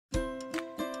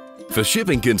For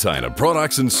shipping container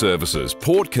products and services,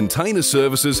 Port Container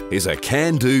Services is a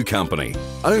can-do company.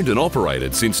 Owned and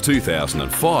operated since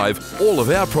 2005, all of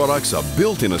our products are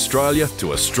built in Australia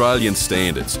to Australian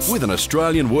standards with an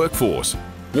Australian workforce.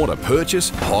 Want to purchase,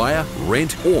 hire,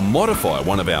 rent or modify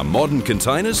one of our modern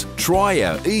containers? Try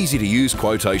our easy-to-use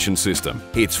quotation system.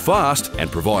 It's fast and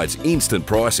provides instant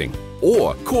pricing.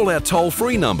 Or call our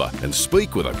toll-free number and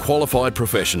speak with a qualified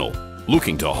professional.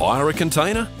 Looking to hire a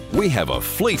container? We have a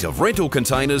fleet of rental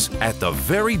containers at the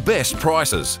very best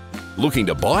prices. Looking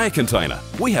to buy a container?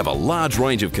 We have a large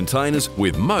range of containers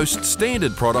with most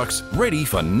standard products ready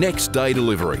for next day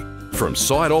delivery. From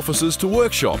site offices to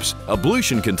workshops,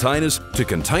 ablution containers to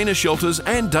container shelters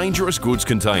and dangerous goods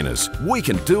containers. We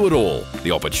can do it all.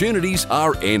 The opportunities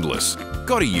are endless.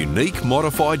 Got a unique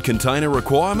modified container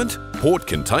requirement? Port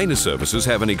Container Services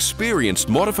have an experienced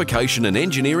modification and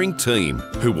engineering team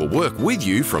who will work with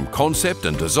you from concept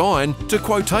and design to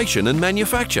quotation and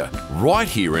manufacture, right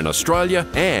here in Australia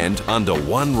and under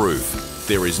one roof.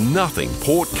 There is nothing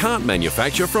Port can't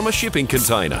manufacture from a shipping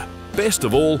container. Best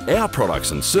of all, our products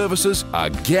and services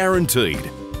are guaranteed.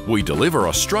 We deliver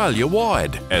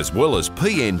Australia-wide, as well as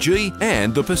PNG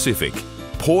and the Pacific.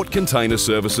 Port Container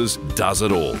Services does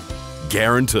it all.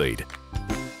 Guaranteed.